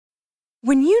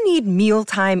When you need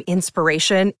mealtime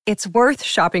inspiration, it's worth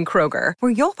shopping Kroger,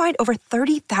 where you'll find over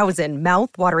 30,000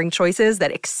 mouth-watering choices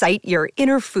that excite your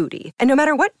inner foodie. And no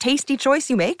matter what tasty choice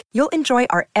you make, you'll enjoy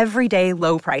our everyday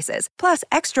low prices, plus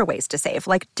extra ways to save,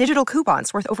 like digital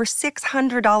coupons worth over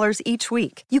 $600 each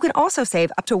week. You can also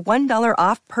save up to $1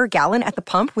 off per gallon at the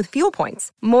pump with fuel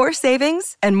points. More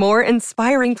savings and more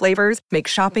inspiring flavors make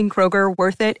shopping Kroger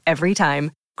worth it every time.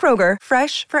 Kroger,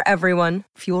 fresh for everyone.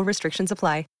 Fuel restrictions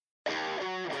apply.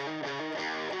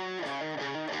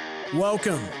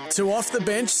 Welcome to Off the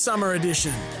Bench Summer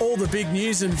Edition. All the big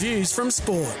news and views from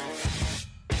sport.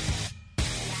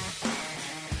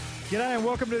 G'day and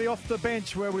welcome to the Off the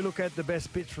Bench, where we look at the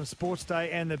best bits from Sports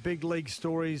Day and the big league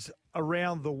stories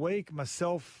around the week.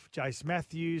 Myself, Jace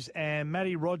Matthews and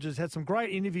Matty Rogers had some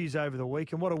great interviews over the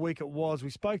week, and what a week it was. We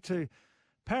spoke to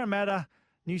Parramatta,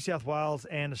 New South Wales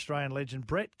and Australian legend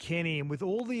Brett Kenny, and with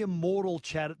all the immortal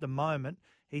chat at the moment,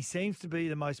 he seems to be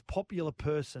the most popular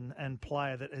person and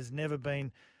player that has never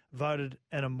been voted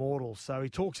an immortal. So he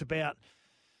talks about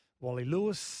Wally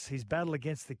Lewis, his battle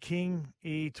against the King.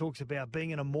 He talks about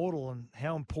being an immortal and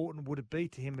how important would it be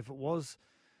to him if it was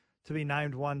to be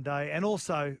named one day, and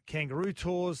also kangaroo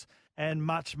tours and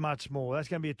much, much more. That's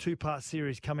going to be a two-part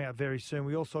series coming up very soon.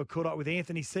 We also caught up with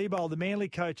Anthony Siebold, the Manly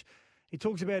coach. He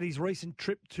talks about his recent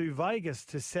trip to Vegas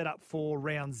to set up for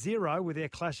round 0 with their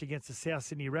clash against the South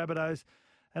Sydney Rabbitohs.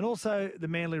 And also the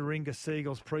Manly Warringah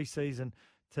Seagulls pre-season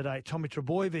today. Tommy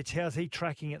Trbojevic, how's he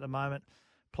tracking at the moment?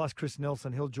 Plus Chris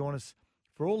Nelson, he'll join us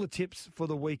for all the tips for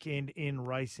the weekend in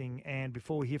racing. And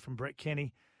before we hear from Brett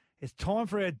Kenny, it's time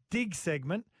for our dig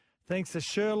segment. Thanks to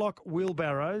Sherlock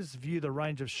Wheelbarrows. View the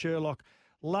range of Sherlock.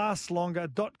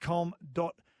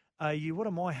 lastlonger.com.au. What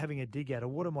am I having a dig at, or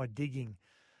what am I digging?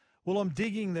 Well, I'm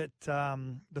digging that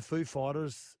the Foo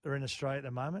Fighters are in Australia at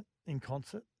the moment in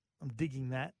concert. I'm digging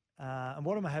that. And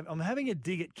what am I having? I'm having a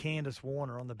dig at Candice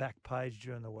Warner on the back page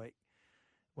during the week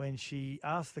when she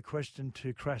asked the question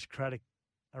to Crash Craddock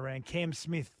around Cam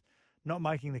Smith not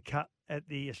making the cut at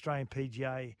the Australian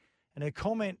PGA. And her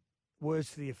comment,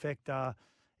 words to the effect are,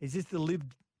 is this the live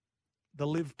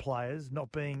players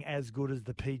not being as good as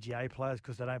the PGA players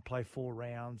because they don't play 4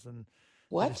 rounds and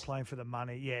they're just playing for the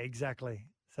money? Yeah, exactly.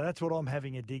 So that's what I'm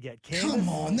having a dig at. Candice, come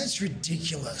on, that's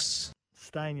ridiculous.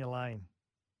 Stay in your lane.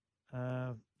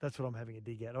 That's what I'm having a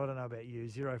dig at. I don't know about you.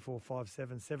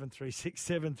 0457 736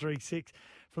 736.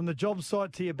 From the job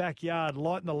site to your backyard,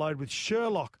 lighten the load with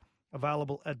Sherlock,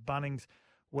 available at Bunnings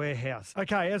Warehouse.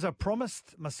 Okay, as I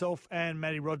promised, myself and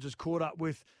Matty Rogers caught up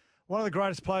with one of the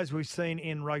greatest players we've seen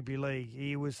in rugby league.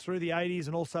 He was through the 80s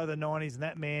and also the 90s, and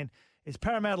that man is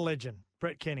Parramatta legend,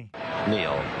 Brett Kenny.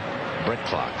 Neil, Brett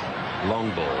Clark, long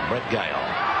ball, Brett Gale.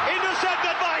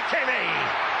 Intercepted by Kenny.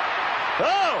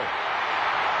 Oh!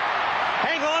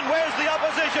 Hang on, where's the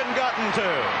opposition gotten to?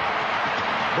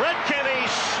 Brett Kenny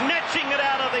snatching it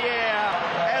out of the air,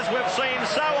 as we've seen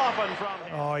so often from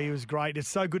him. Oh, he was great. It's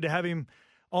so good to have him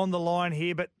on the line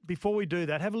here. But before we do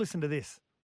that, have a listen to this.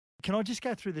 Can I just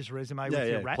go through this resume with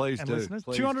your rat and listeners?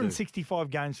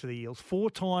 265 games for the Eels,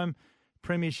 4-time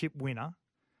premiership winner.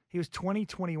 He was 20,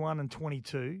 21 and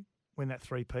 22 when that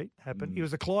three-peat happened. He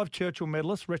was a Clive Churchill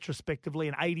medalist, retrospectively,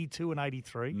 in 82 and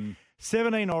 83.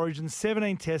 17 Origins,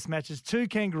 17 Test matches, 2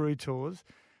 Kangaroo Tours,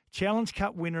 Challenge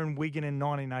Cup winner in Wigan in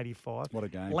 1985. What a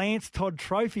game. Lance Todd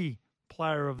Trophy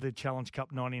player of the Challenge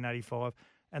Cup 1985,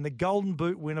 and the Golden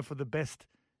Boot winner for the best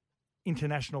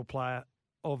international player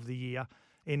of the year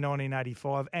in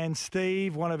 1985. And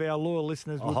Steve, one of our loyal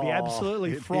listeners, would be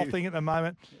absolutely frothing at the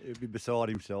moment. He'd be beside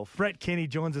himself. Brett Kenny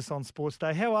joins us on Sports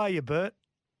Day. How are you, Bert?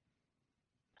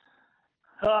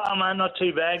 Oh, man, not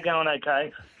too bad. Going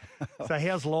okay. So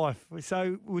how's life?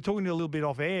 So we were talking to you a little bit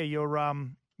off air. You're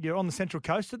on the Central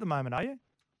Coast at the moment, are you?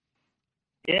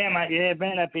 Yeah, mate. Yeah,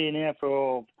 been up here now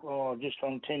for just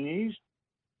on 10 years,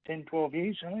 10, 12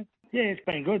 years. So. Yeah, it's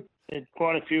been good. There's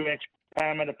quite a few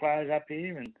ex-Parramatta players up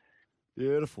here. And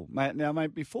beautiful. Mate, now,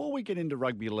 mate, before we get into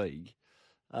rugby league,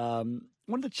 I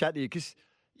wanted to chat to you because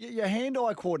your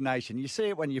hand-eye coordination, you see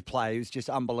it when you play, is just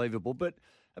unbelievable. But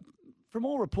from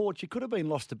all reports, you could have been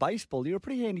lost to baseball. You're a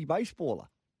pretty handy baseballer.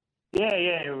 Yeah.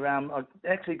 I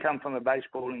actually come from a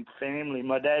baseballing family.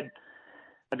 My dad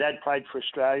played for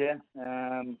Australia.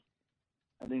 I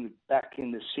think back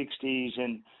in the 60s,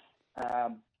 and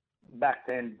back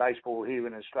then baseball here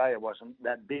in Australia wasn't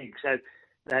that big. So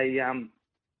they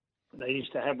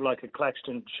used to have like a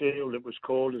Claxton Shield, it was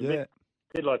called. It was a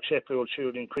bit like Sheffield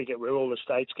Shield in cricket, where all the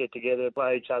states get together,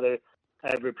 play each other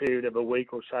over a period of a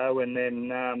week or so, and then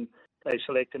they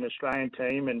select an Australian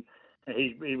team, and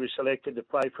he was selected to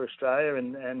play for Australia,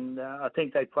 and I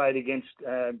think they played against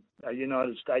a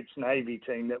United States Navy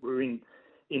team that were in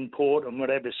Port and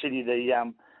whatever city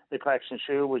the Claxton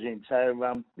Shield was in.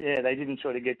 So they didn't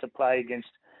sort of get to play against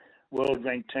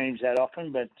world-ranked teams that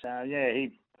often, but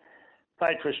he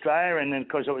played for Australia, and then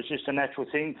because it was just a natural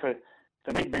thing for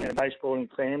me being in a baseball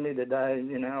family. The day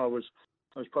I was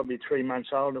probably 3 months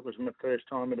old. It was my first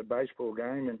time at a baseball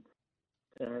game, and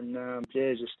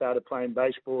just started playing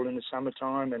baseball in the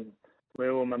summertime, and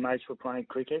where all my mates were playing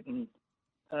cricket, and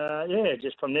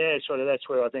just from there, sort of that's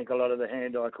where I think a lot of the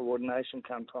hand-eye coordination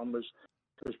come from was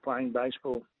playing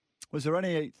baseball. Was there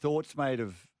any thoughts made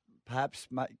of perhaps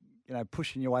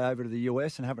pushing your way over to the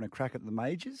US and having a crack at the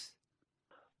majors?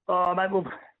 Oh, mate, well,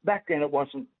 back then it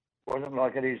wasn't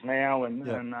like it is now,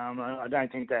 and I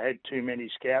don't think they had too many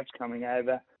scouts coming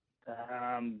over.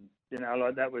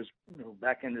 Like that was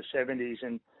back in the 70s,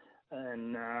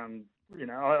 and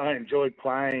I enjoyed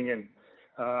playing, and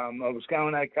I was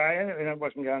going okay, and it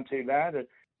wasn't going too bad.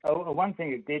 One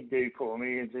thing it did do for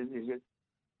me is it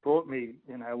taught me,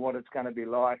 what it's going to be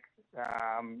like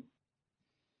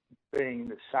being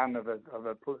the son of a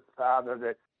father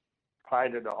that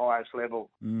played at the highest level.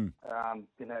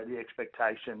 The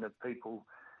expectation that people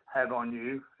have on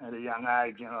you at a young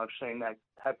age. I've seen that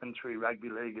happen through rugby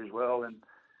league as well, and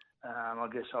I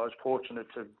guess I was fortunate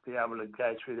to be able to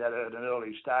go through that at an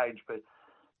early stage. But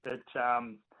I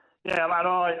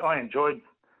enjoyed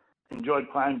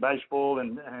playing baseball,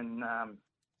 and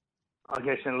I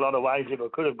guess in a lot of ways, if I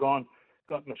could have got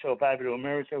myself over to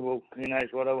America, well, who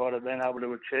knows what I would have been able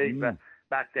to achieve. But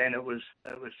back then, it was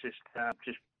just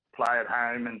play at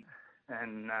home,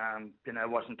 and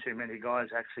wasn't too many guys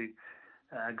actually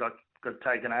got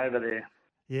taken over there.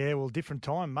 Yeah, well, different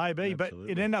time maybe, Absolutely.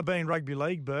 but it ended up being rugby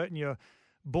league, Bert, and you're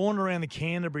born around the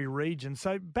Canterbury region.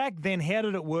 So back then, how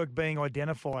did it work being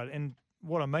identified? And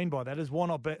what I mean by that is why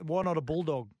not a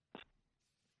Bulldog?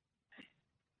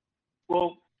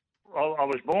 Well, I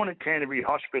was born at Canterbury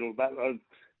Hospital, but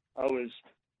I was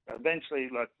eventually,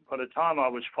 like by the time I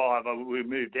was 5, we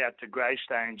moved out to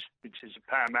Greystanes, which is a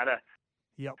Parramatta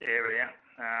area,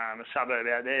 a suburb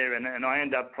out there, and I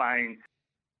ended up playing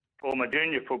all my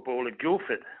junior football at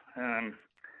Guildford.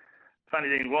 Funny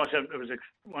thing was, it was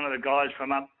one of the guys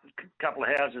from up a couple of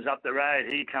houses up the road.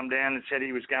 He come down and said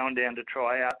he was going down to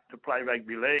try out to play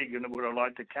rugby league, and would I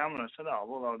like to come? And I said, oh,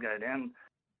 well, I'll go down,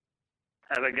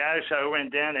 have a go. So I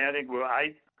went down there. I think we were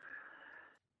 8.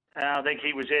 I think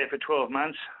he was there for 12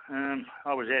 months.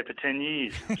 I was there for 10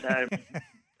 years. So,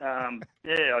 I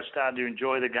started to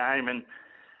enjoy the game, and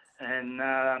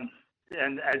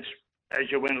as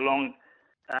you went along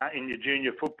in your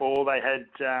junior football, they had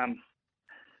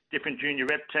different junior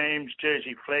rep teams.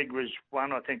 Jersey Flegg was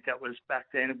one. I think that was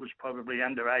back then. It was probably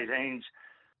under 18s.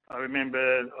 I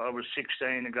remember I was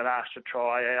 16 and got asked to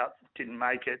try out. Didn't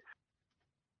make it.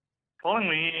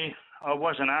 Following year, I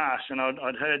wasn't asked, and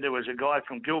I'd heard there was a guy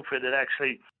from Guildford that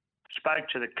actually spoke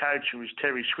to the coach, who was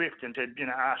Terry Swift, and said,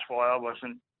 asked why I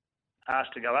wasn't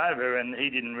asked to go over, and he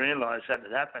didn't realise that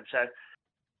had happened. So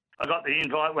I got the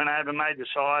invite, went over, made the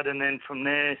side, and then from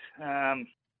there, I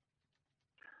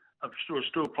was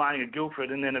still playing at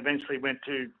Guildford, and then eventually went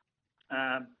to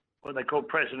what they call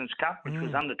President's Cup, which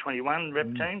was under 21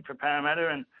 rep team for Parramatta,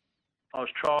 and I was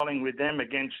trialling with them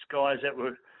against guys that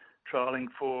were trialling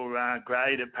for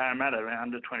grade at Parramatta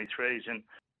around under 23s, and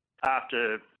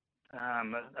after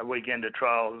a weekend of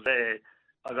trials there,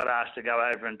 I got asked to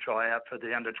go over and try out for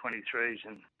the under 23s,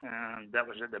 and that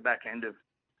was at the back end of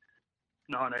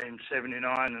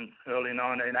 1979 and early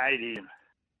 1980. And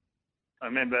I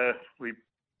remember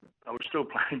I was still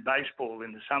playing baseball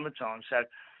in the summertime, so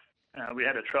we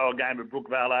had a trial game at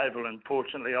Brookvale Oval, and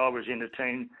fortunately I was in the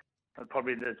team,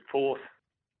 probably the 4th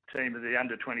team of the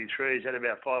under 23s, had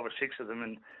about 5 or 6 of them,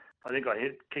 and I think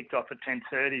I kicked off at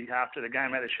 10:30 after the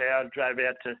game, had a shower, drove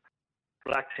out to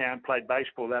Blacktown, played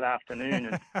baseball that afternoon,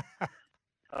 and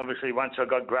obviously once I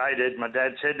got graded, my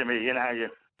dad said to me,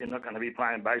 you're not going to be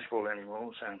playing baseball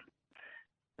anymore, so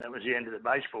that was the end of the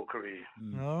baseball career.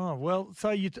 Oh, well, so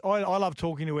I love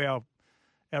talking to our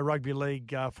rugby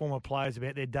league former players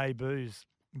about their debuts,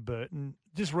 Bert, and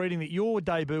just reading that your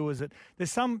debut was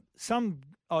there's some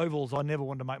ovals I never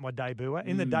wanted to make my debut at.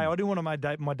 In the day, I didn't want to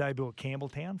make my debut at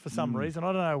Campbelltown for some reason.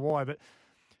 I don't know why, but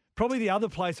probably the other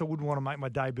place I wouldn't want to make my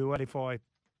debut at if I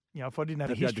didn't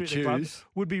have a history at the club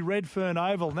would be Redfern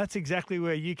Oval, and that's exactly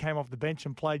where you came off the bench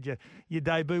and played your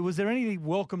debut. Was there any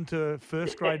welcome to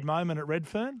first grade moment at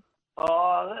Redfern?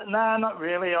 Oh, no, not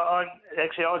really. I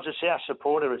was a South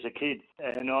supporter as a kid,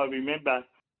 and I remember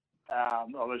I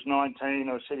was 19.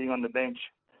 I was sitting on the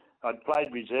bench I'd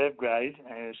played reserve grade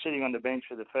and sitting on the bench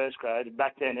for the first grade.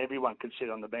 Back then, everyone could sit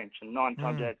on the bench, and 9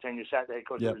 times out of 10 you sat there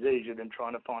because it was easier than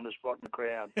trying to find a spot in the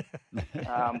crowd.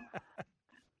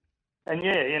 And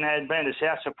being a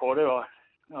South supporter, I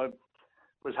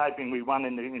was hoping we won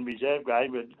in reserve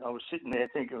grade, but I was sitting there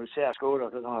thinking it was South scored. I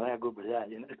thought, oh, how good was that,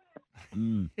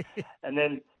 And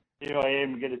then here I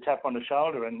am, get a tap on the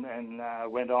shoulder, and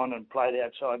went on and played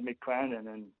outside Mick Cronin,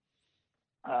 and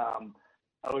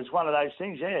it was one of those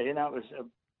things. It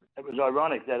was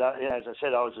ironic that, as I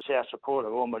said, I was a South supporter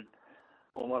all my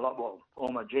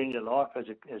junior life as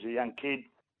a young kid.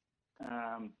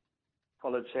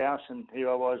 Followed South, and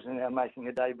here I was now making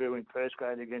a debut in first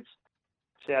grade against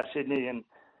South Sydney. And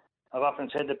I've often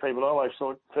said to people, I always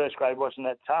thought first grade wasn't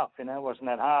that tough, wasn't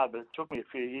that hard, but it took me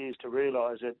a few years to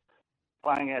realise that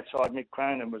playing outside Mick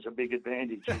Cronin was a big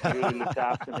advantage. He really looked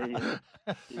after me, and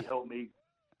he helped me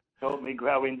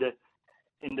grow into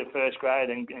first grade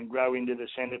and grow into the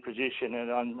centre position. And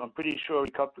I'm pretty sure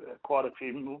he copped quite a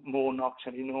few more knocks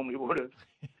than he normally would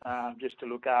have, just to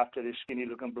look after this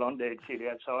skinny-looking blonde-haired kid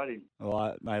outside him.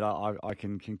 Well, mate, I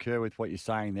can concur with what you're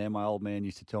saying there. My old man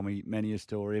used to tell me many a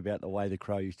story about the way the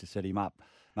Crow used to set him up,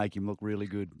 make him look really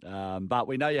good. But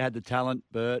we know you had the talent,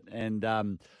 Bert, and,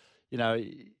 I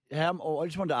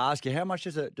just wanted to ask you, how much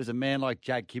does a man like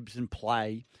Jack Gibson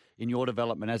play in your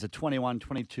development as a 21,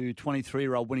 22,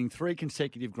 23-year-old winning 3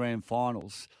 consecutive grand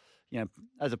finals,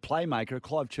 as a playmaker,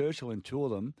 Clive Churchill in 2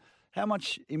 of them? How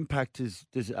much impact does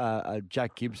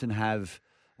Jack Gibson have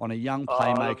on a young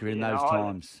playmaker in those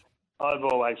times? I've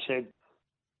always said,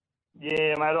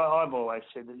 mate, I've always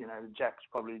said that, Jack's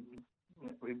probably,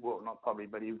 well, not probably,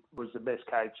 but he was the best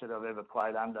coach that I've ever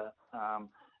played under.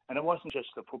 And it wasn't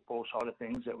just the football side of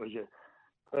things, it was your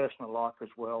personal life as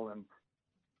well. And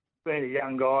being a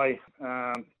young guy,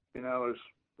 I was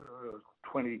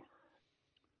 20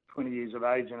 years of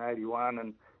age in 81,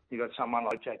 and you got someone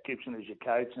like Jack Gibson as your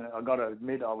coach. And I got to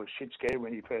admit, I was shit scared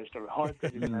when he first arrived. I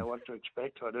didn't know what to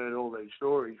expect. I'd heard all these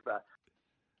stories, but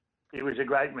he was a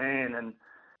great man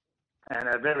and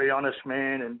a very honest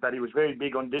man. But he was very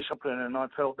big on discipline, and I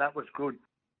felt that was good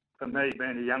for me,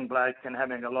 being a young bloke and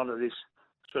having a lot of this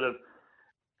sort of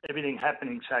everything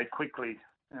happening so quickly.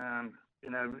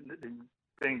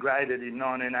 Being graded in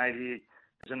 1980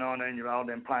 as a 19-year-old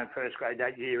and playing first grade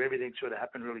that year, everything sort of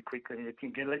happened really quickly. You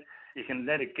can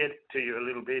let it get to you a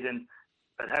little bit,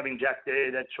 but having Jack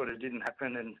there, that sort of didn't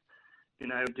happen. And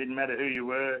it didn't matter who you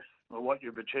were or what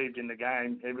you've achieved in the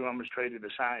game. Everyone was treated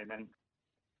the same, and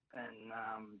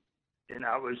it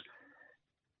was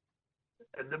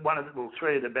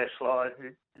three of the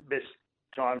best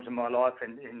times in my life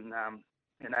in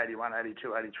 81,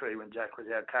 82, 83 when Jack was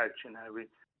our coach.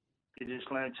 He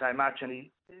just learned so much, and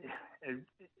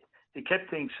he kept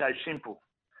things so simple.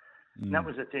 And that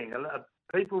was the thing.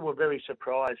 People were very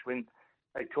surprised when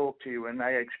they talk to you and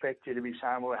they expect you to be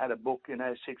saying, well, I had a book,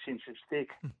 6 inches thick,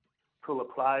 full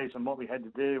of plays and what we had to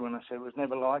do. And I said, it was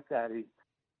never like that.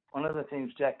 One of the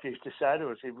things Jack used to say to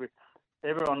us, if we're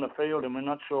ever on the field and we're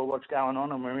not sure what's going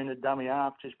on and we're in a dummy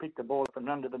half, just pick the ball up and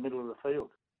run to the middle of the field.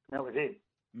 And that was it.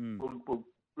 We'll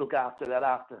look after that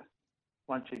after.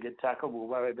 Once you get tackled, we'll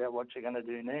worry about what you're going to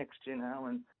do next,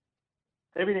 And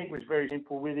everything was very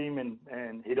simple with him,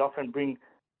 and he'd often bring,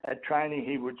 at training,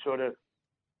 he would sort of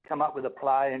come up with a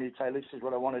play and he'd say, this is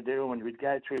what I want to do, and we'd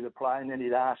go through the play, and then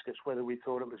he'd ask us whether we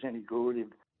thought it was any good, if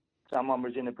someone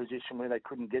was in a position where they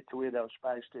couldn't get to where they were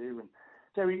supposed to. And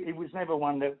so he was never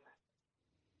one that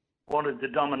wanted to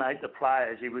dominate the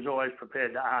players. He was always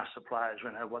prepared to ask the players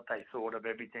what they thought of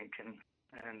everything,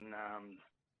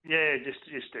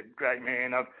 just a great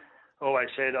man. I've always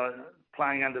said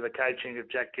playing under the coaching of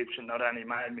Jack Gibson not only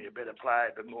made me a better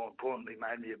player, but more importantly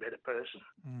made me a better person.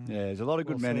 Yeah, there's a lot of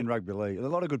good men in rugby league. There's a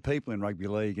lot of good people in rugby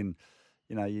league, and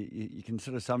you can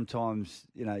sort of sometimes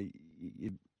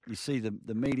you see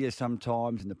the media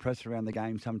sometimes and the press around the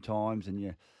game sometimes,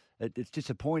 and it's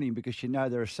disappointing because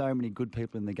there are so many good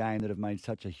people in the game that have made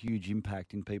such a huge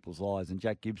impact in people's lives. And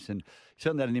Jack Gibson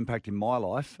certainly had an impact in my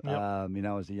life, as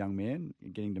a young man,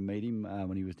 getting to meet him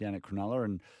when he was down at Cronulla.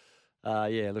 And,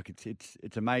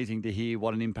 it's amazing to hear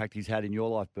what an impact he's had in your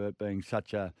life, Bert, being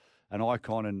such an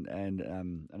icon and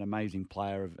an amazing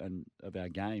player of our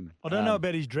game. I don't know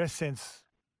about his dress sense,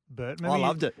 Bert. I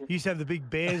loved it. He used to have the big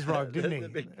Bears rug, didn't he? The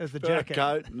big as the fur jacket.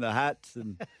 coat and the hats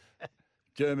and...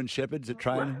 German Shepherds at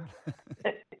training.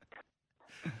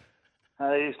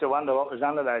 I used to wonder what was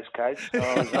under those coats. So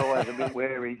I was always a bit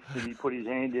wary if he put his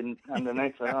hand in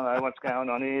underneath. I don't know what's going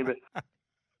on here, but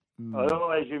I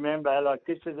always remember,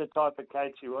 this is the type of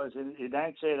coach he was. You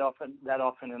don't see it that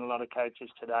often in a lot of coaches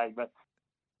today, but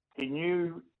he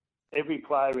knew every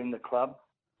player in the club,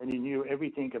 and he knew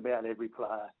everything about every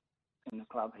player in the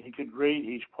club. He could read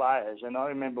his players. And I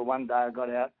remember one day I got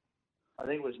out, I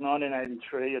think it was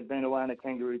 1983, I'd been away on a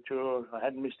kangaroo tour. I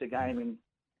hadn't missed a game in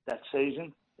that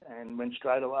season and went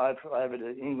straight away over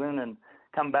to England and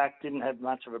come back, didn't have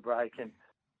much of a break. And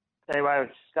anyway, I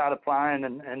started playing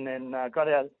and then got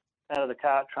out of the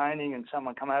car training, and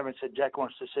someone come over and said, Jack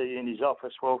wants to see you in his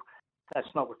office. Well,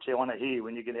 that's not what you want to hear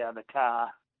when you get out of the car.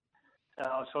 So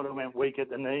I sort of went weak at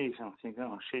the knees, and I think,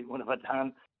 oh, shit, what have I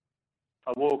done?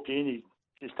 I walked in, he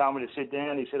just told me to sit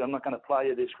down. He said, I'm not going to play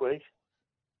you this week.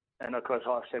 And of course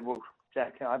I said, well,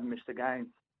 Jack, I haven't missed a game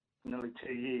in nearly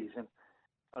 2 years, and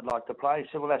I'd like to play. He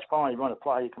said, well, that's fine. If you want to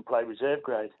play, you can play reserve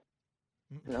grade.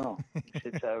 No. He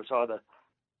said, so it was either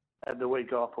have the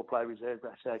week off or play reserve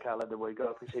grade. I said, okay, I'll have the week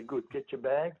off. He said, good, get your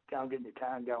bag, go and get in your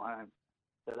car and go home.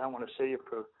 They don't want to see you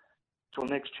till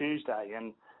next Tuesday.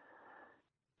 And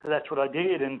so that's what I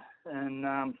did, and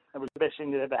it was the best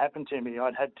thing that ever happened to me.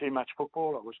 I'd had too much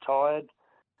football. I was tired.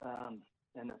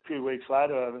 And a few weeks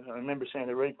later, I remember seeing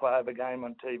a replay of a game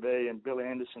on TV, and Bill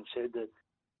Anderson said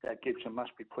that Gibson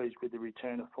must be pleased with the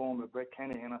return of form of Brett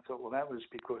Kenny. And I thought, well, that was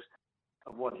because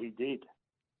of what he did.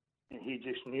 And he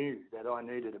just knew that I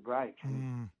needed a break.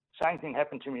 Same thing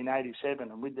happened to me in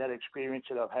 87, and with that experience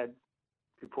that I've had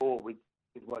before with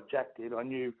what Jack did, I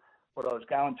knew what I was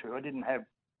going through. I didn't have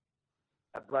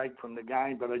a break from the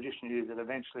game, but I just knew that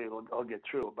eventually I'll get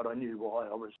through it. But I knew why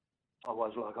I was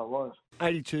like I was.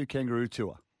 82 Kangaroo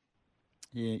Tour.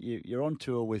 You're on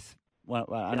tour with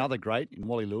another great in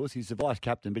Wally Lewis. He's the vice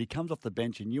captain, but he comes off the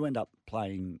bench and you end up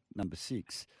playing number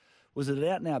 6. Was it an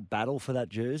out-and-out battle for that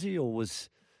jersey, or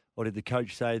did the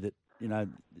coach say that,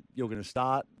 you're going to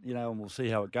start, and we'll see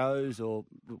how it goes, or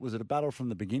was it a battle from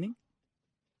the beginning?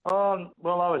 Well,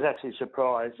 I was actually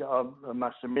surprised. I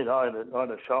must admit, I had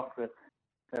a shock that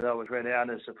I was read out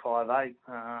as a 5'8".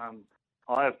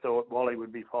 I have thought Wally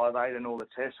would be 5'8" in all the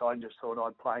tests. I just thought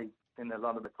I'd play in a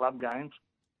lot of the club games.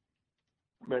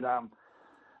 But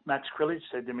Matt Skrillex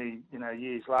said to me,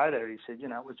 years later, he said,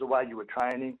 it was the way you were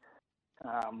training.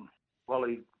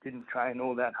 Wally didn't train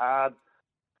all that hard.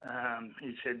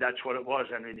 He said that's what it was,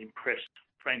 and it impressed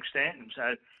Frank Stanton.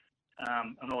 So,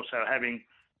 and also having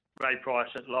Ray Price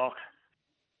at lock,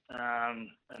 and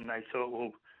they thought,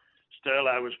 well,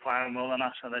 Sterlo was playing well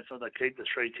enough, so they thought they'd keep the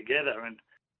three together,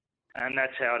 and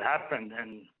that's how it happened.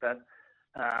 But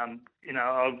I've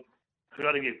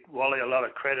got to give Wally a lot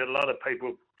of credit. A lot of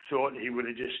people thought he would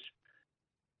have just,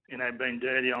 been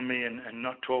dirty on me and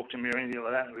not talked to me or anything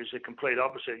like that. It was the complete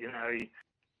opposite. He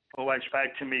always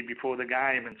spoke to me before the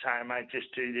game and saying, mate,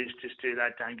 just do this, just do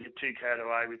that, don't get too carried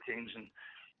away with things. And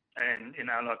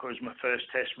like it was my first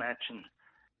test match, and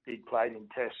he'd played in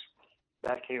tests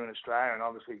back here in Australia, and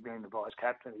obviously being the vice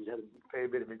captain, he's had a fair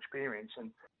bit of experience.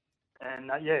 And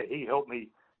he helped me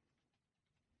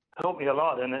a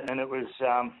lot, and it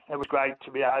was great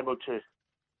to be able to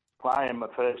play in my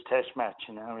first test match,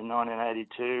 in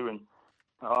 1982. And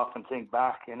I often think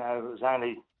back, it was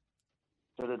only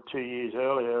sort of 2 years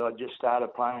earlier I just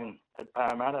started playing at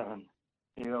Parramatta, and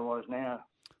here I was now.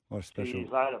 What a special 2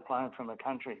 years later, playing from the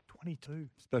country. 22.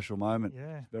 Special moment.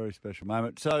 Yeah. Very special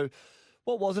moment. So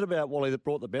what was it about Wally that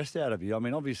brought the best out of you? I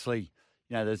mean, obviously,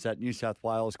 there's that New South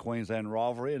Wales-Queensland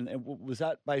rivalry, and was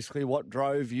that basically what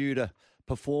drove you to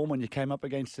perform when you came up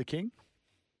against the King?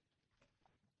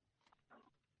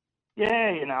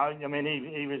 Yeah, he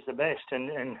was the best,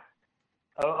 and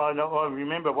I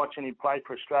remember watching him play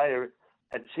for Australia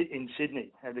in Sydney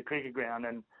at the cricket ground,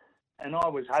 and I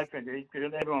was hoping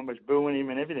everyone was booing him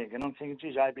and everything, and I'm thinking,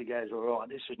 geez, I hope he goes all right.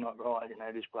 This is not right,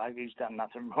 this bloke, he's done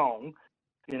nothing wrong,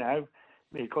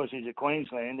 because he's a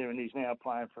Queenslander and he's now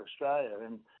playing for Australia.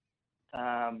 And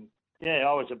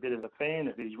I was a bit of a fan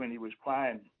of his when he was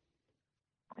playing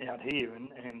out here,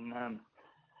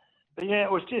 but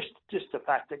it was just the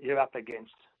fact that you're up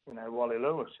against Wally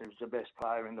Lewis, who's the best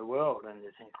player in the world, and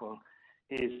you think, well,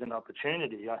 here's an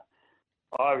opportunity.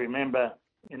 I remember,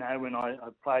 when I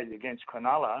played against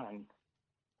Cronulla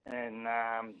and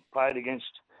played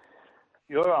against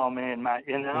your old man, mate,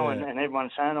 and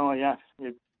everyone's saying, oh, yeah,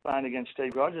 you're playing against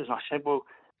Steve Rogers. And I said, well,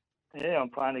 yeah, I'm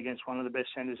playing against one of the best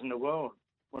centres in the world.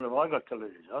 What have I got to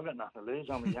lose? I've got nothing to lose.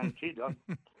 I'm a young kid,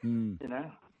 and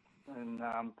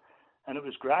it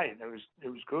was great. It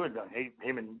was good.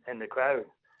 Him and the Crow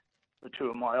were two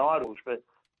of my idols. But,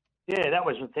 that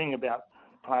was the thing about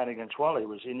playing against Wally,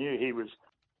 was he knew he was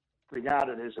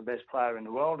regarded as the best player in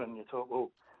the world, and you thought,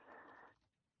 well,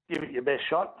 give it your best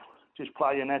shot, just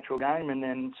play your natural game and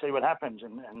then see what happens,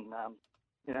 and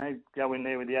go in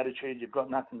there with the attitude you've got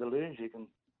nothing to lose. You can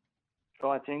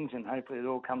try things and hopefully it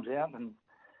all comes out. And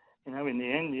in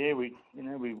the end,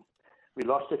 we we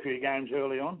lost a few games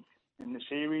early on in the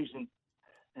series and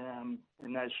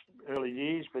in those early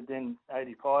years, but then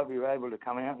 85 we were able to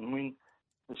come out and win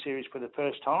the series for the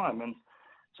first time, and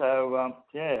so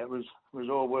it was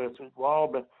all worth it while.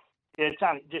 But it's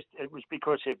only it was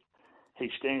because of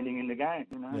his standing in the game,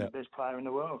 the best player in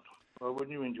the world. Why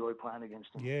wouldn't you enjoy playing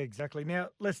against him? Yeah, exactly. Now,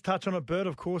 let's touch on it, Bert.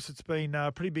 Of course, it's been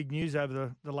pretty big news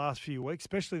over the last few weeks,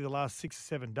 especially the last 6 or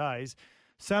 7 days.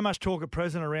 So much talk at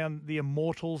present around the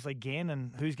Immortals again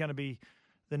and who's going to be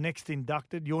the next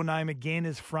inducted. Your name again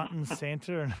is front and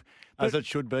centre. As it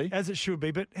should be. As it should be.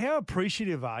 But how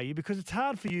appreciative are you? Because it's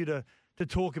hard for you to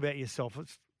talk about yourself,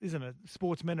 isn't it?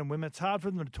 Sportsmen and women, it's hard for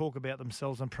them to talk about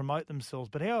themselves and promote themselves.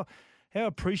 But how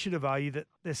appreciative are you that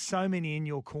there's so many in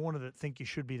your corner that think you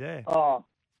should be there? Oh,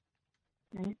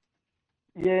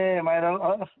 yeah,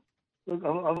 mate.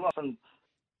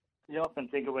 You often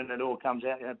think of when it all comes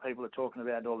out, people are talking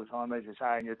about it all the time, as you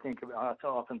say, and I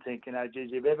often think,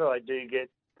 geez, if ever I do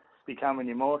become an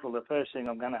immortal, the first thing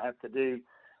I'm going to have to do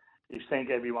is thank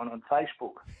everyone on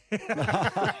Facebook. It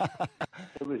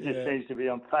just seems to be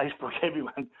on Facebook.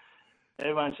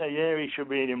 Everyone say, yeah, he should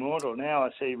be an immortal. Now I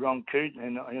see Ron Coote,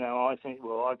 and I think,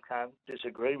 well, I can't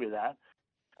disagree with that.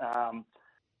 I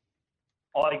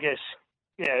guess,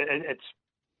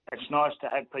 it's nice to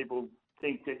have people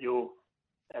think that you're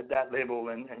at that level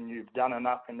and you've done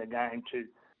enough in the game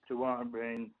to warrant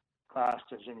being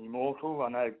classed as an immortal. I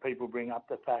know people bring up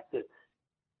the fact that,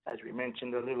 as we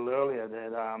mentioned a little earlier,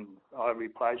 that I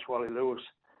replaced Wally Lewis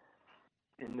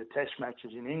in the Test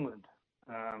matches in England,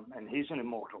 and he's an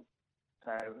immortal.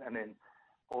 So, and then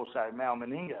also Mal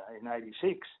Meninga in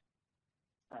 '86.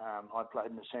 I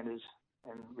played in the centres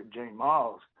and with Gene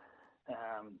Miles.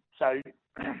 So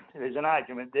there's an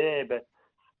argument there, but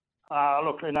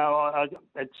look,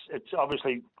 it's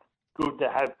obviously good to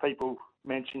have people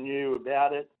mention you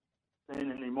about it.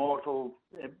 Being an immortal,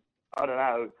 I don't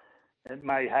know, it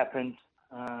may happen.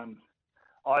 I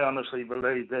honestly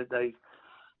believe that they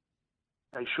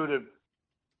should have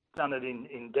done it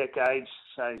in decades,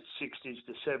 say 60s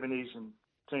to 70s, and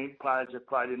team players that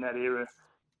played in that era,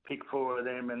 pick 4 of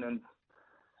them, and then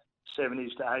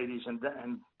 70s to 80s and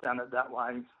done it that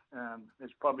way.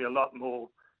 There's probably a lot more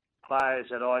players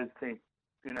that I think,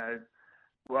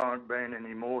 warrant being an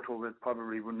immortal that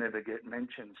probably will never get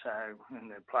mentioned. So,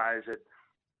 and the players that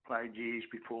played years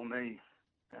before me.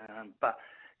 But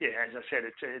yeah, as I said,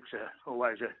 it's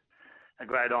always a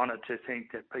great honour to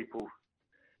think that people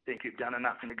think you've done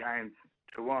enough in the game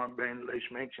to warrant being at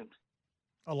least mentioned.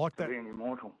 I like that. Being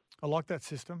immortal. I like that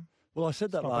system. Well, I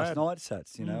said that last night,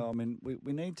 Sats. I mean,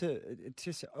 we need to. It's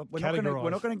just we're not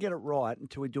going to get it right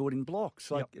until we do it in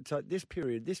blocks. Like it's like this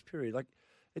period. Like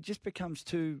it just becomes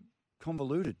too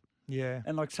convoluted. Yeah.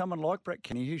 And like someone like Brett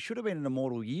Kenny, who should have been an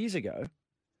immortal years ago,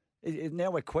 now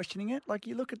we're questioning it. Like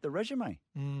you look at the resume,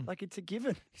 like it's a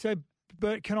given. So,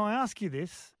 Bert, can I ask you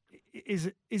this? Is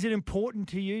it important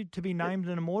to you to be named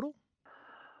an immortal?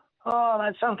 Oh,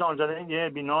 mate, sometimes I think,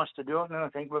 it'd be nice to do it. And then I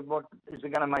think, well, what is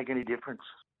it going to make any difference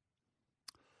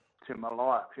to my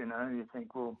life? You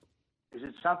think, well, is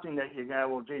it something that you go,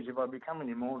 well, geez, if I become an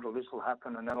immortal, this will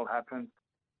happen and that'll happen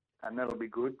and that'll be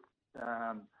good?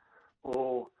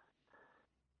 Or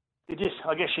I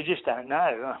guess you just don't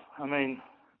know. I mean,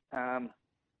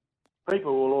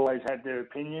 people will always have their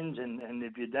opinions, and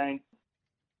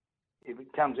if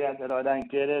it comes out that I don't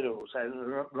get it, or say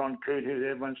Ron Coote, who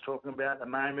everyone's talking about at the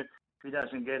moment, if he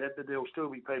doesn't get it, but there'll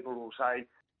still be people who will say,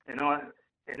 in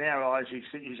our eyes,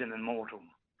 he's an immortal.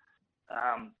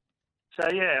 I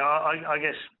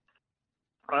guess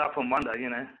I often wonder,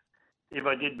 if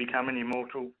I did become an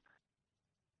immortal,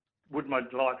 would my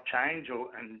life change?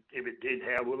 And if it did,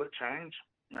 how will it change?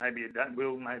 Maybe it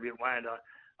will, maybe it won't.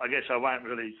 I guess I won't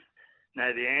really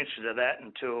know the answer to that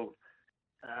until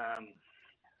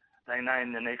they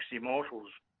name the next immortals.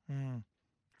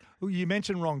 Well, you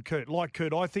mentioned Ron Coote. Like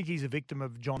Coote, I think he's a victim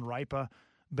of John Raper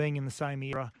being in the same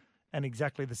era and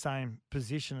exactly the same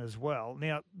position as well.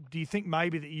 Now, do you think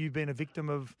maybe that you've been a victim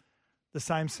of the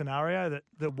same scenario,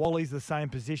 that Wally's the same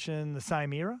position, the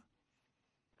same era?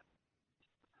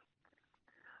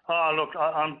 Oh, look,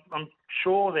 I'm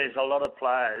sure there's a lot of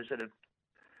players that have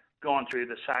gone through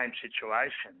the same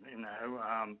situation,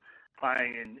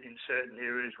 playing in certain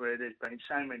areas where there's been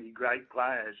so many great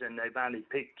players and they've only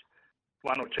picked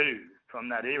 1 or 2 from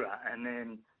that era and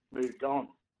then moved on.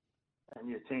 And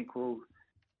you think, well,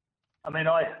 I mean,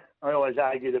 I always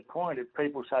argue the point. If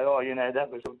people say,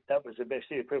 that was the best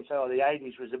era, people say, the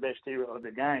 80s was the best era of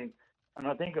the game. And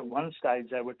I think at one stage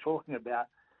they were talking about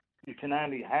you can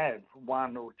only have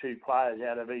 1 or 2 players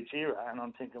out of each era. And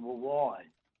I'm thinking, well, why?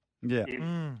 Yeah.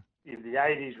 If the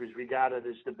 80s was regarded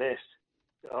as the best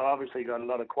obviously got a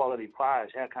lot of quality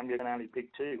players. How come you can only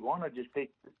pick 2? Why not just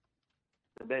pick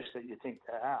the best that you think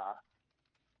they are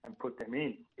and put them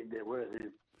in if they're worthy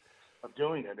of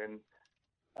doing it? And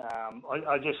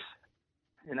I just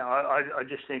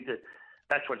think that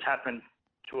that's what's happened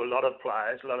to a lot of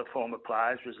players, a lot of former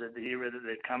players, was that the era that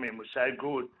they'd come in was so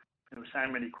good. There were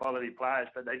so many quality players,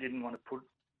 but they didn't want to put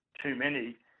too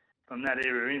many from that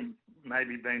era in,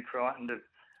 maybe being frightened of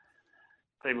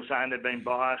people saying they've been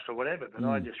biased or whatever. But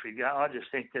I just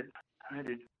think that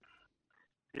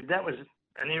if that was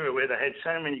an era where they had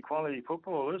so many quality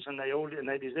footballers and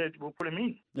they deserved, we'll put them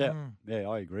in. Yeah, yeah,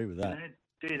 I agree with that.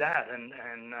 Do that, and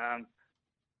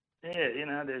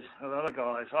there's a lot of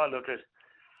guys. I look at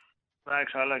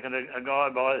a guy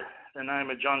by the name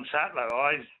of John Sattler.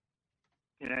 I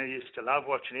used to love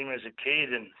watching him as a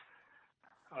kid, and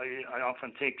I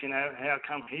often think, how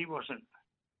come he wasn't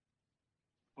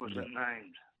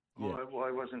named? Yeah. Why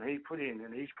wasn't he put in?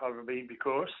 And he's probably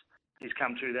because he's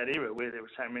come through that era where there were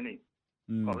so many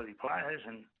quality players,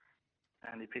 and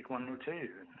he picked 1 or 2.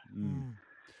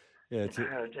 Yeah, it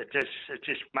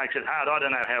just makes it hard. I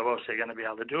don't know how else they're going to be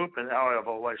able to do it, but I've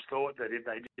always thought that if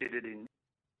they did it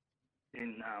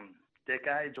in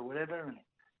decades or whatever, and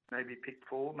maybe pick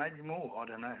 4, maybe more, I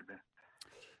don't know. But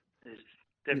there's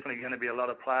definitely going to be a lot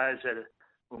of players that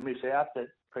will miss out that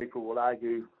people will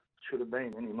argue should have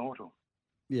been in Immortal.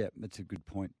 Yeah, that's a good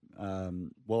point.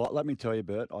 Well, let me tell you,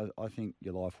 Bert, I think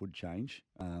your life would change,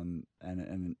 and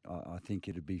I think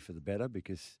it'd be for the better,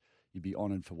 because you'd be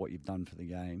honoured for what you've done for the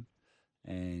game,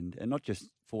 and not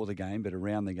just for the game, but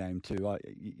around the game too.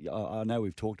 I know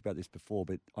we've talked about this before,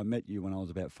 but I met you when I was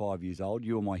about 5 years old.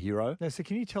 You were my hero. Yeah, so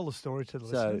can you tell the story to the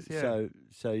listeners?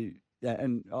 So yeah,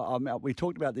 and we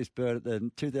talked about this, Bert, at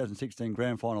the 2016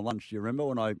 Grand Final lunch. Do you remember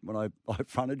when I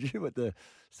fronted you at the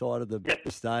side of the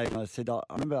stage? And I said, I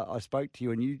remember I spoke to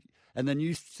you, and then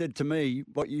you said to me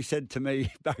what you said to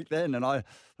me back then, and I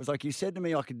was like, you said to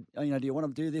me, I could, do you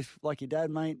want to do this like your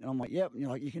dad, mate? And I'm like, yep. And you're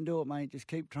like, you can do it, mate. Just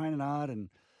keep training hard. And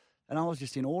I was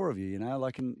just in awe of you,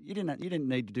 and you didn't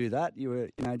need to do that. You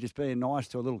were, just being nice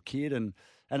to a little kid, and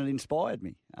it inspired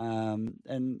me.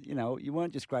 And you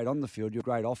weren't just great on the field, you're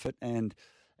great off it. And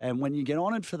when you get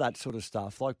honoured for that sort of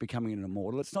stuff, like becoming an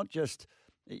immortal, it's not just,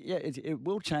 it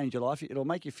will change your life. It'll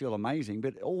make you feel amazing.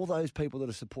 But all those people that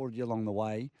have supported you along the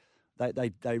way,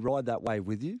 they ride that wave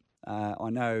with you. I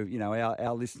know,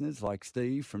 our listeners like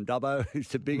Steve from Dubbo, who's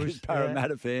the biggest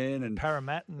Parramatta fan, and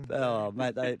Parramatta. Oh,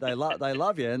 mate, they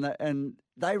love you, and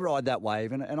they ride that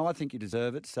wave, and I think you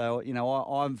deserve it. So,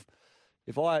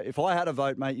 if I had a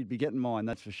vote, mate, you'd be getting mine.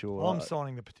 That's for sure. Well, I'm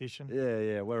signing the petition.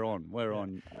 Yeah, we're on.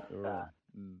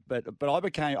 But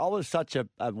I was such a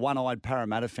one-eyed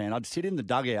Parramatta fan. I'd sit in the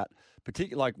dugout,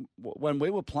 particularly like when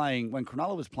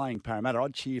Cronulla was playing Parramatta,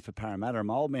 I'd cheer for Parramatta. And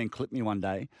my old man clipped me one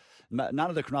day. None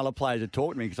of the Cronulla players had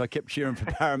talked to me because I kept cheering for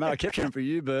Parramatta. I kept cheering for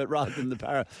you, Bert, rather than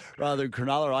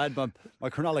Cronulla. I had my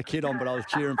Cronulla kit on, but I was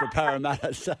cheering for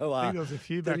Parramatta. So I think there was a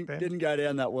few back then. Didn't go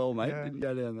down that well, mate. Yeah. Didn't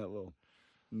go down that well.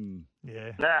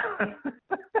 Yeah.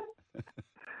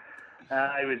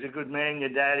 He was a good man, your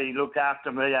dad. He looked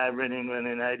after me over in England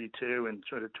in '82 and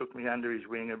sort of took me under his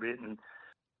wing a bit, and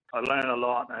I learned a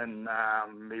lot, and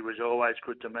he was always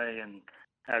good to me. And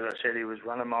as I said, he was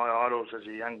one of my idols as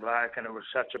a young bloke, and it was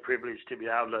such a privilege to be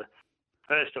able to,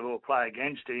 first of all, play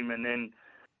against him and then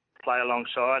play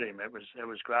alongside him. It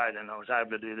was great, and I was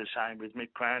able to do the same with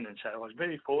Mick Cronin. So I was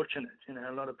very fortunate.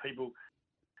 A lot of people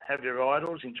have their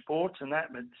idols in sports and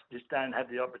that, but just don't have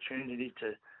the opportunity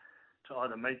to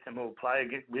either meet them or play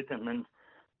with them, and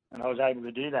I was able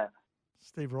to do that.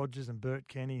 Steve Rogers and Bert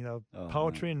Kenny, they were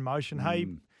poetry in motion. Hey,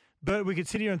 Mm. Bert, we could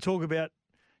sit here and talk about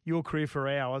your career for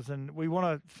hours, and we want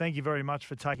to thank you very much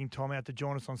for taking time out to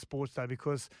join us on Sports Day,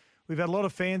 because we've had a lot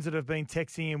of fans that have been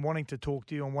texting and wanting to talk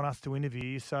to you and want us to interview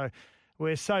you. So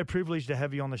we're so privileged to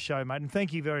have you on the show, mate, and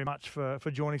thank you very much for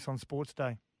joining us on Sports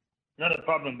Day. Not a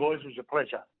problem, boys. It was a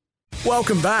pleasure.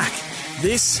 Welcome back.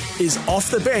 This is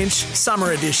Off the Bench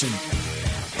Summer Edition.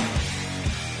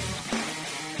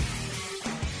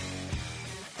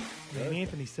 And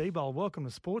Anthony Siebold, welcome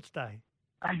to Sports Day.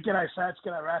 Hey, g'day, Sats.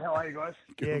 G'day, Rat. How are you guys?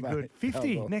 Yeah, good.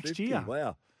 50 next 50, year.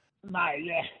 Wow. Mate,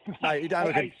 yeah. Mate, you don't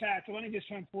look Hey, Sats, I've only just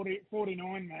turned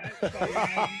 49, mate. So,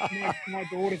 my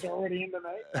daughters are already into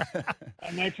me.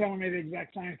 And they're telling me the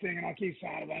exact same thing. And I keep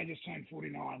saying it, I just turned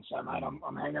 49. So, mate,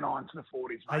 I'm hanging on to the 40s,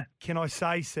 mate. Hey, can I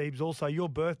say, Siebes, also your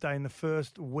birthday in the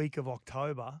first week of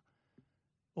October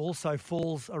also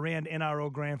falls around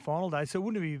NRL Grand Final Day. So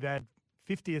wouldn't it be a bad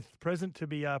 50th present to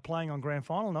be playing on Grand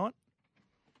Final night?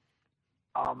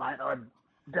 Oh, mate,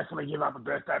 definitely give up a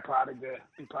birthday party to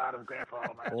be part of a grand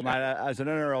final, mate. Well, mate, as an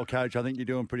NRL coach, I think you're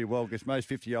doing pretty well because most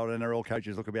 50-year-old NRL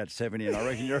coaches look about 70, and I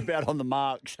reckon you're about on the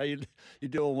mark. So you're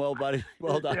doing well, buddy.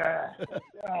 Well done. Yeah.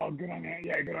 Oh, good on you.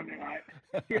 Yeah, good on you,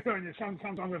 mate. Good on you.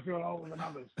 Sometimes I feel older than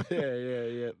others.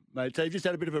 Yeah, mate. So you just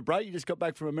had a bit of a break. You just got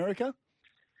back from America?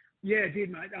 Yeah, I did,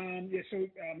 mate. So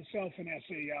myself and our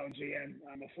CEO and GM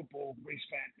of football, we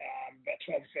spent about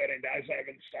 12 to 13 days over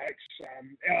in the States.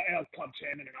 Our club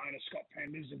chairman and owner, Scott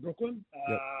Penn, lives in Brooklyn.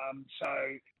 So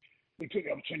we took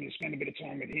the opportunity to spend a bit of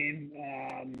time with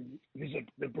him, visit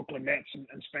the Brooklyn Nets and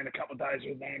spend a couple of days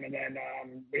with them. And then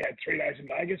we had 3 days in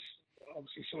Vegas,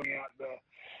 obviously sorting out the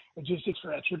logistics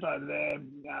for our trip over there,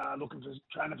 looking for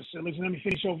training facilities, and then we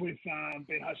finished off with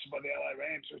being hosted by the LA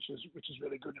Rams, which is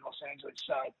really good in Los Angeles.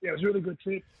 So yeah, it was a really good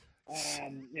trip.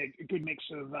 A good mix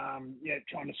of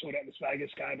trying to sort out this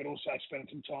Vegas game, but also spending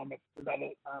some time with other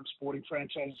sporting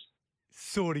franchises.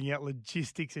 Sorting out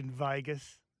logistics in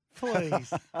Vegas.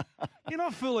 Please. You're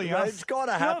not fooling us. It's got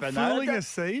to happen. You're not fooling us,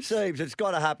 Siebes. Siebes, it's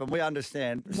got to happen. We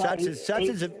understand.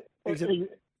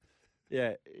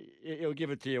 Yeah, he'll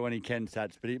give it to you when he can,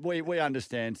 Sats, but we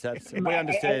understand, Sats. We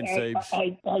understand, Siebes.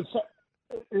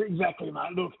 Exactly,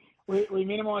 mate. Look, we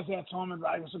minimised our time in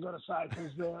Vegas, I've got to say,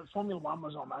 because the Formula One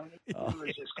was on, mate. It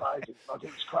was just crazy. Like,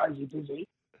 it was crazy busy.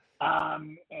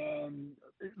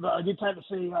 But I did take the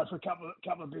CEO for a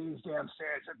couple of beers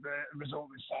downstairs at the resort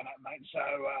we stayed at, mate. So,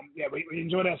 we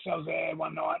enjoyed ourselves there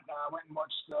one night. Went and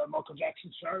watched the Michael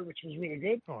Jackson show, which was really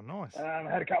good. Oh, nice.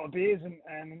 Had a couple of beers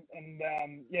and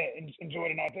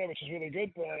enjoyed a night there, which was really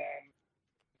good.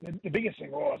 But the biggest thing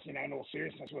was, in all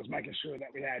seriousness, was making sure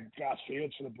that we had grass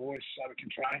fields for the boys so we can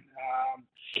train.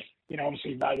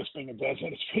 Obviously Vegas being a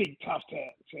desert, it's pretty tough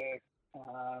to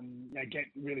get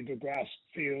really good grass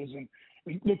fields, and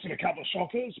we looked at a couple of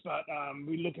shockers, but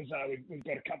we look as though we've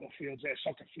got a couple of fields there,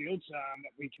 soccer fields,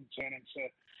 that we can turn into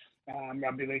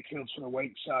rugby league fields for the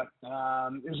week. So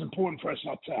it was important for us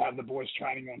not to have the boys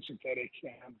training on synthetic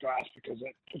grass because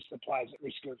it puts the players at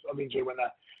risk of injury when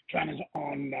the trainers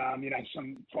on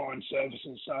some foreign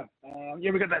surfaces. So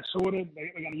we got that sorted.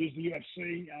 We're going to use the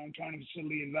UFC training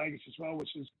facility in Vegas as well,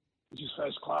 which is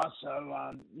first class.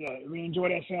 So we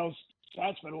enjoyed ourselves,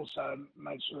 but also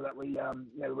made sure that we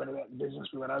went about the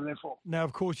business we went over there for. Now,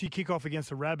 of course, you kick off against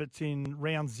the Rabbits in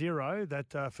round 0,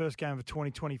 that first game of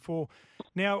 2024.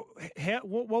 Now,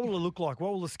 what will it look like?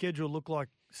 What will the schedule look like,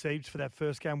 Siebes, for that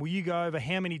first game? Will you go over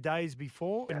how many days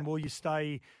before, and will you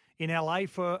stay in LA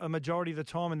for a majority of the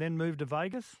time and then move to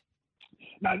Vegas?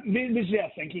 No, this is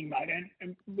our thinking, mate,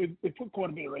 and we put quite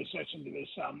a bit of research into this.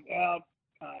 Our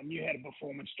new head of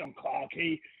performance, John Clark,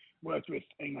 he worked with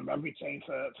England rugby team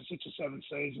for 6 or 7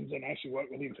 seasons, and actually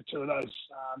worked with him for 2 of those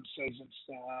seasons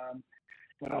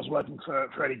when I was working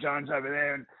for Eddie Jones over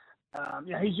there. And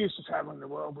he's used to travelling the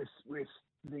world with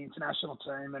the international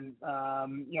team, and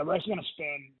we're actually going to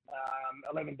spend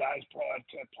 11 days prior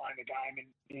to playing the game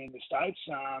in the States.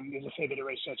 There's a fair bit of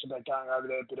research about going over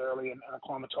there a bit early and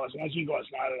acclimatising. As you guys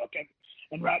know,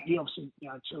 and Rat, you obviously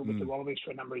toured with the Wallabies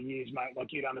for a number of years, mate.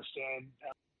 Like, you'd understand.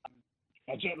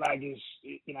 Jet lag is,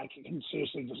 can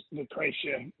seriously just decrease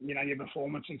your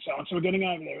performance and so on. So we're getting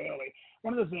over there early.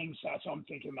 One of the things that I'm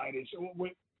thinking, mate, is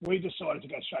we decided to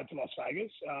go straight to Las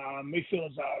Vegas. We feel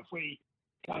as though if we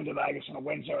came to Vegas on a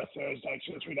Wednesday or a Thursday,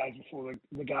 2 or 3 days before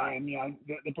the game,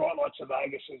 the bright lights of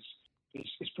Vegas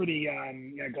is pretty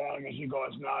glowing, as you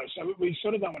guys know. So we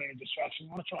sort of don't want any distraction.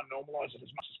 We want to try and normalise it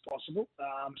as much as possible.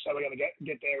 So we're going to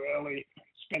get there early,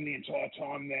 spend the entire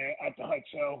time there at the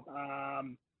hotel.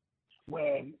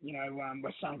 Where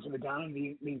we're staying for the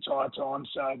game the entire time.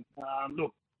 So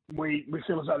look, we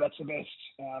feel as though that's the best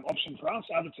option for us.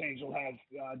 Other teams will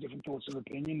have different thoughts of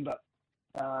opinion, but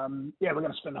we're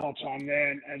going to spend the whole time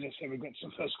there. And as I said, we've got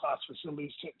some first class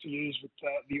facilities to use with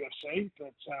the UFC.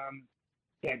 But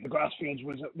the grass fields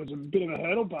was a bit of a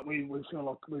hurdle, but we feel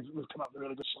like we've come up with a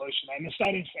really good solution. And the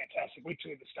stadium's fantastic. We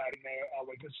toured the stadium there a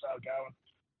week or so ago.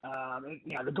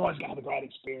 The guys are going to have a great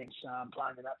experience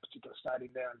playing in that particular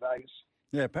stadium there in Vegas.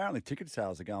 Yeah, apparently ticket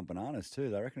sales are going bananas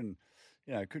too. They reckon,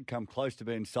 it could come close to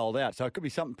being sold out. So it could be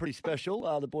something pretty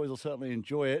special. The boys will certainly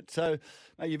enjoy it. So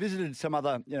you visited some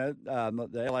other,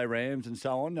 the LA Rams and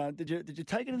so on. Did you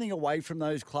take anything away from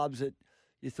those clubs that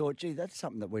you thought, gee, that's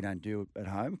something that we don't do at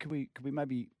home? Could we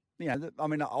maybe,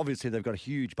 obviously they've got a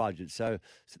huge budget. So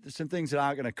there's some things that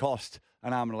aren't going to cost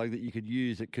an arm and a leg that you could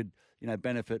use that could,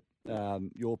 benefit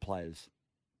your players.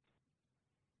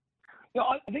 Yeah,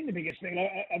 I think the biggest thing,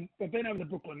 I've been over to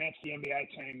Brooklyn Nets, the NBA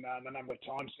team, a number of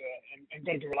times and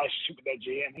got a good relationship with their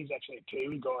GM. He's actually a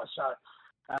Kiwi guy. So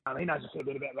He knows a fair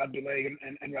bit about rugby league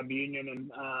and rugby union,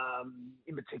 and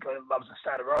in particular loves the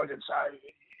state of origin. So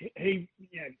he,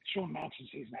 Sean Marks's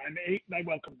his name. They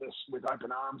welcomed us with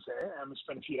open arms there, and we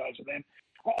spent a few days with them.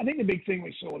 I think the big thing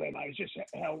we saw there, mate, is just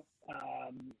how,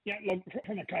 look,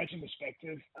 from a coaching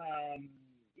perspective,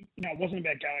 it wasn't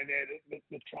about going there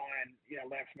to try and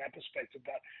learn from that perspective,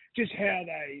 but just how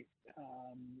they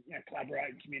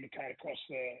collaborate and communicate across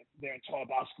their entire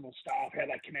basketball staff, how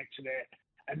they connect to their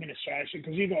administration,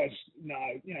 because you guys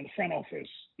know, the front office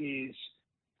is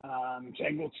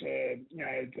integral to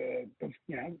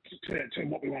to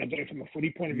what we want to do from a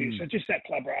footy point of view. So just that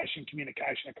collaboration,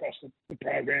 communication across the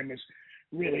program was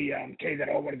really key that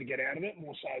I wanted to get out of it,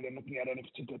 more so than looking at any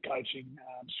particular coaching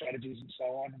strategies and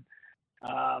so on.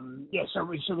 So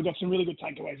we got some really good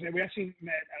takeaways there. We actually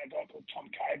met a guy called Tom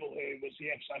Cable, who was the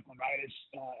ex-Oakland Raiders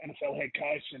NFL head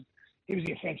coach, and he was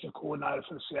the offensive coordinator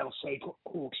for the Seattle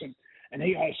Seahawks, and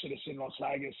he hosted us in Las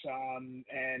Vegas,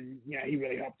 and he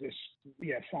really helped us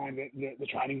find the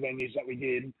training venues that we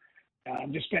did.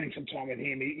 Just spending some time with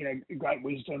him, great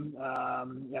wisdom,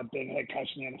 being a head coach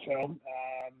in the NFL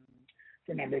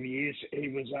for a number of years. He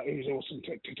was awesome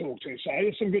to talk to. So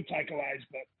there's some good takeaways,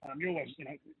 but you always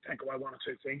take away one or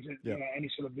two things. Any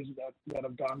sort of visit that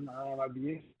I've done over the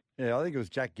years. Yeah, I think it was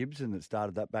Jack Gibson that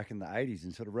started that back in the 80s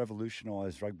and sort of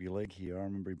revolutionised rugby league here. I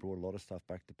remember he brought a lot of stuff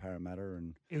back to Parramatta,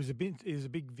 and it was a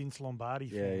big Vince Lombardi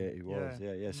fan. Yeah, he was.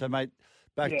 Yeah. So, mate,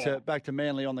 back to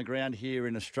Manly on the ground here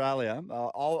in Australia.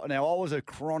 Now, I was a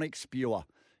chronic spewer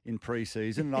in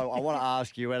pre-season, and I want to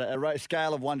ask you, at a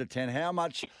scale of 1 to 10, how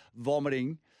much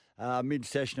vomiting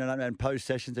mid-session and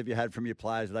post-sessions have you had from your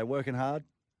players? Are they working hard?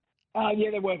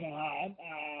 Yeah, they're working hard.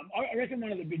 I reckon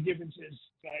one of the big differences,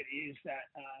 mate, is that,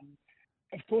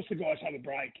 of course, the guys have a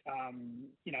break,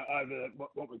 over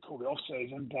what we call the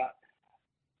off-season. But,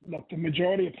 look, the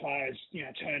majority of players,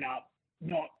 turn up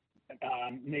not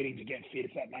needing to get fit,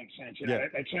 if that makes sense.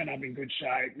 They turn up in good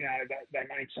shape. They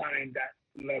maintain that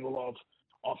level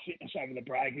of fitness over the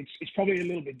break. It's probably a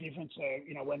little bit different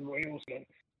to, when we also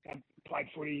played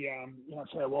footy,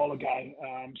 for a while ago.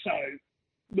 So,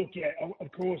 look,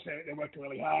 of course, they're working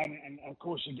really hard, and of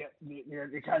course you get the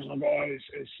occasional guy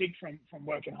who's sick from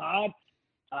working hard.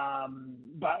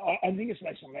 But I think it's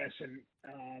less and less, and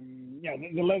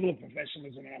the level of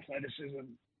professionalism and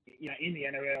athleticism, in the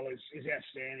NRL is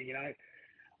outstanding.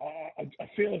 I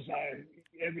feel as though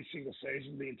every single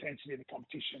season the intensity of the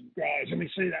competition grows, and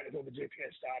we see that with all the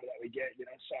GPS data that we get.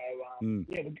 So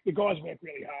the guys work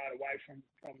really hard away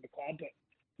from the club, but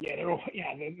they're all,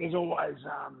 there's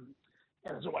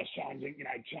always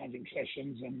challenging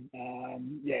sessions, and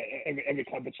every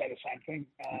club would say the same thing.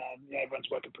 Everyone's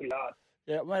working pretty hard.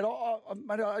 Yeah, mate,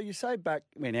 you say back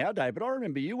in our day, but I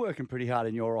remember you working pretty hard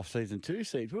in your off-season too,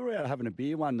 Steve. We were out having a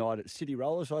beer one night at City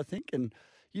Rollers, I think, and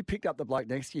you picked up the bloke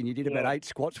next to you and you did about 8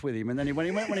 squats with him. And then when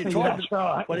he tried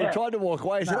to walk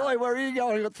away, he said, "Oh, where are you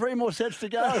going? You've got 3 more sets to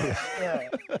go."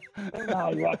 No,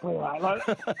 exactly right.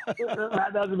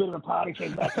 That was a bit of a party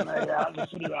thing back in the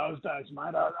City Rollers days,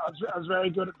 mate. I was very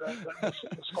good at the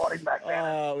squatting back then.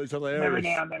 Oh, it was hilarious. Every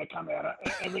now and then I come out on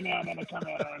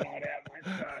a night out,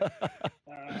 mate.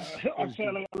 So, I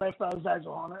certainly left those days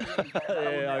behind it.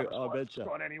 I bet you.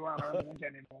 Squat anyone or anything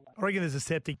anymore. I reckon there's a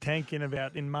septic tank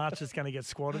in March that's going to get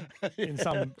squatted in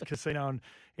some casino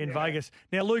in Vegas.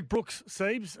 Now, Luke Brooks,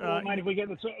 Siebes. Mate, if we get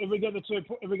the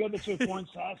 2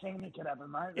 points, anything could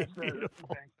happen, mate. That's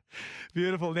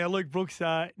Beautiful. Now, Luke Brooks.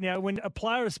 Now, when a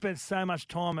player has spent so much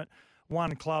time at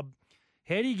one club,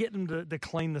 how do you get them to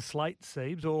clean the slate,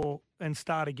 Siebes, and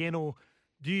start again, or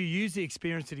do you use the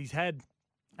experience that he's had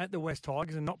at the West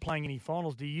Tigers and not playing any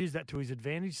finals? Do you use that to his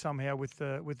advantage somehow with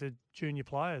the junior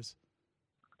players?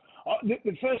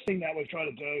 The first thing that we've tried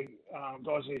to do,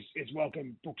 guys, is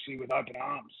welcome Brooksy with open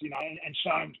arms, and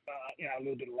show him, a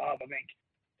little bit of love. I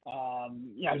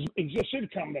think, he's just sort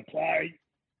of come to play.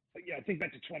 I think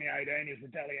back to 2018, he was the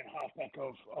Dalian halfback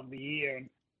of the year, and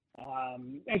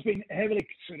has been heavily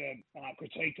sort of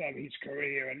critiqued over his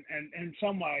career, and in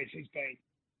some ways he's been,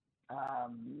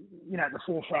 at the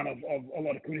forefront of a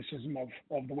lot of criticism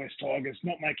of the West Tigers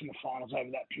not making the finals over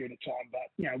that period of time.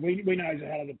 But, we know he's a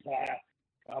hell of a player.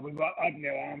 We've opened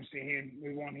our arms to him.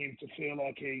 We want him to feel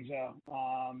like he's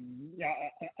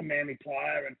a manly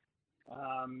player,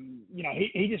 and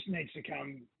he just needs to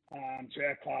come to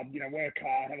our club. Work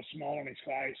hard, have a smile on his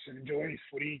face, and enjoy his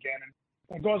footy again.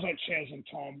 And guys like Chaz and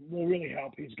Tom will really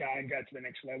help his game go to the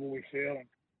next level, we feel.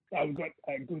 And we've got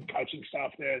a good coaching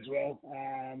staff there as well.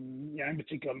 In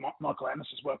particular, Michael Amos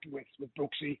is working with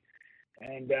Brooksy.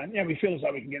 And we feel as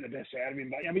though we can get the best out of him.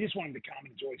 But we just want him to come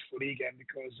and enjoy his footy again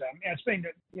because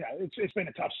it's been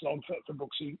a tough slog for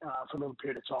Brooksy for a little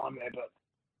period of time there. But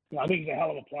I think he's a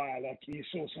hell of a player. Like you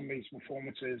saw some of his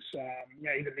performances.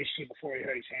 Even this year before he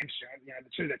hurt his hamstring. The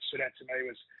two that stood out to me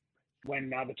was when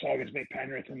the Tigers beat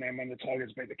Penrith and then when the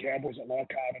Tigers beat the Cowboys at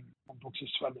Leichhardt and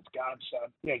Brooksy's 12th game. So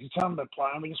he's a talented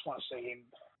player, and we just want to see him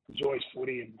enjoy his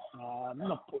footy and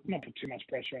not put too much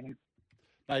pressure on him.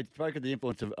 They spoke of the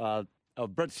influence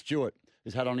of Brett Stewart,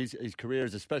 who's had on his career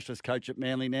as a specialist coach at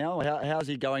Manly now. How's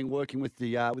he going working with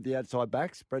the outside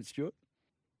backs, Brett Stewart?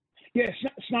 Yeah,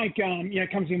 Snake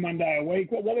comes in one day a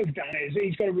week. What we've done is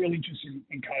he's got a real interest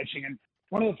in coaching, and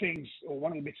one of the things, or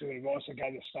one of the bits of advice I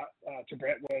gave to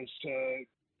Brett was to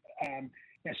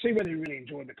see whether he really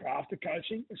enjoyed the craft of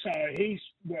coaching. So he's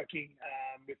working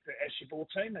with the Siebold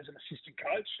team as an assistant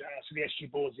coach. So the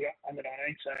Siebold is the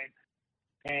under-19 team.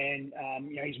 And,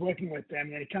 he's working with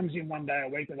them. And he comes in one day a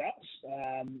week with us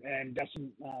and does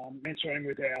some mentoring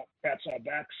with our outside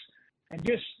backs. And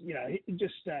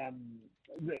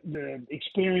the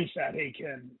experience that he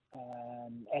can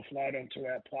offload onto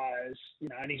our players,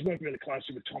 and he's working really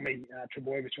closely with Tommy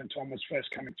Trebojevic when Tom was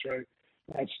first coming through.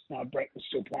 Brett was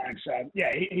still playing. So,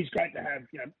 he's great to have.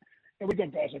 We've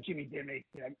got guys like Jimmy Demi,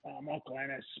 Michael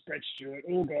Annis, Brett Stewart,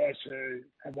 all guys who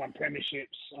have won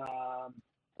premierships,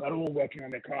 but all working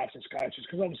on their crafts as coaches,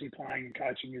 because obviously playing and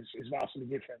coaching is vastly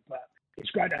different. But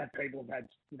it's great to have people who've had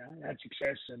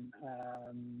success and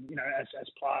as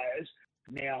players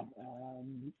now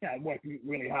working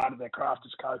really hard at their craft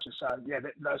as coaches. So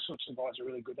those sorts of guys are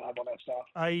really good to have on our staff.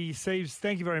 Hey, Sieves,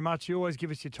 thank you very much. You always give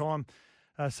us your time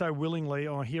so willingly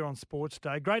here on Sports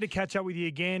Day. Great to catch up with you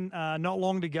again. Not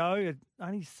long to go. It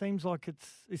only seems like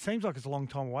it's a long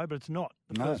time away, but it's not.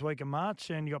 The first week of March,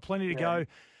 and you got plenty to go.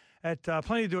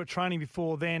 Plenty to do at training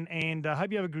before then, and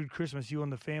hope you have a good Christmas, you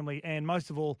and the family, and most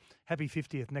of all, happy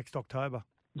 50th next October.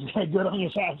 Yeah, good on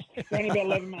yourself. You're only about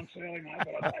 11 months early, mate, but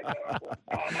I'll take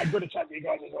that. Good to chat to you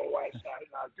guys as always. So,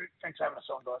 thanks for having us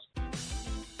on, guys.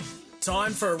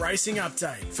 Time for a racing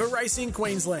update for Racing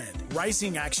Queensland.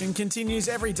 Racing action continues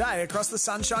every day across the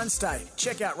Sunshine State.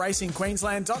 Check out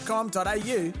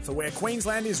racingqueensland.com.au for where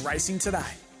Queensland is racing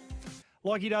today.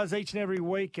 Like he does each and every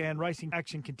week, and racing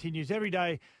action continues every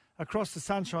day across the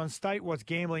Sunshine State. What's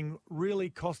gambling really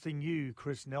costing you,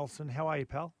 Chris Nelson? How are you,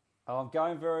 pal? Oh, I'm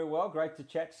going very well. Great to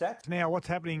chat, Sats. Now, what's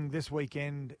happening this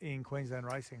weekend in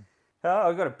Queensland racing?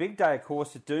 I've got a big day, of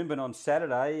course, at Doomben on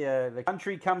Saturday. The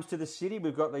country comes to the city.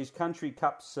 We've got these Country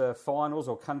Cups finals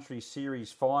or Country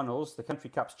Series finals, the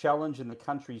Country Cups Challenge and the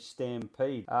Country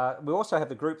Stampede. We also have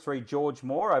the Group 3 George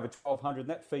Moore over 1,200, and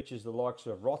that features the likes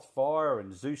of Rothfire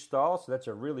and Zoo Style, so that's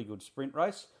a really good sprint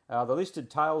race. The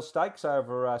listed Tails Stakes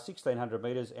over 1,600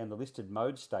 metres and the listed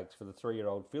Mode Stakes for the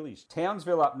 3-year-old fillies.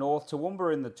 Townsville up north,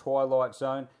 Toowoomba in the Twilight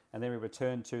Zone, and then we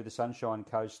return to the Sunshine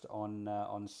Coast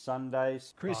on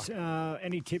Sundays. Chris,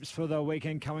 any tips for the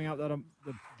weekend coming up that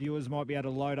the viewers might be able to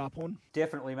load up on?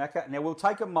 Definitely, Macca. Now, we'll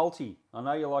take a multi. I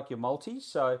know you like your multis,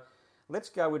 so let's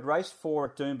go with race 4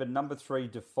 at Doomben, number 3,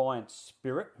 Defiant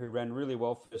Spirit, who ran really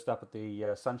well first up at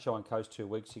the Sunshine Coast 2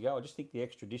 weeks ago. I just think the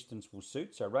extra distance will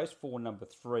suit. So race 4, number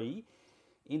 3.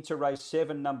 Into race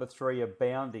 7, number 3,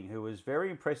 Abounding, who was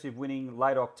very impressive winning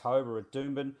late October at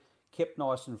Doomben. Kept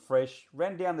nice and fresh.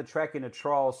 Ran down the track in a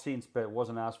trial since, but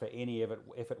wasn't asked for any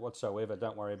effort whatsoever.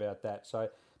 Don't worry about that. So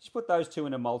just put those two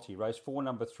in a multi. Race 4,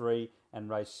 number 3, and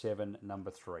race 7,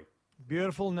 number 3.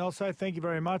 Beautiful, Nelson. Thank you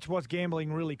very much. What's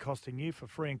gambling really costing you? For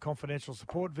free and confidential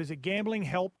support, visit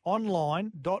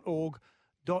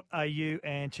gamblinghelponline.org.au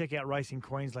and check out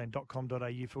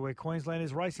racingqueensland.com.au for where Queensland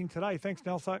is racing today. Thanks,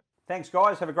 Nelson. Thanks,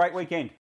 guys. Have a great weekend.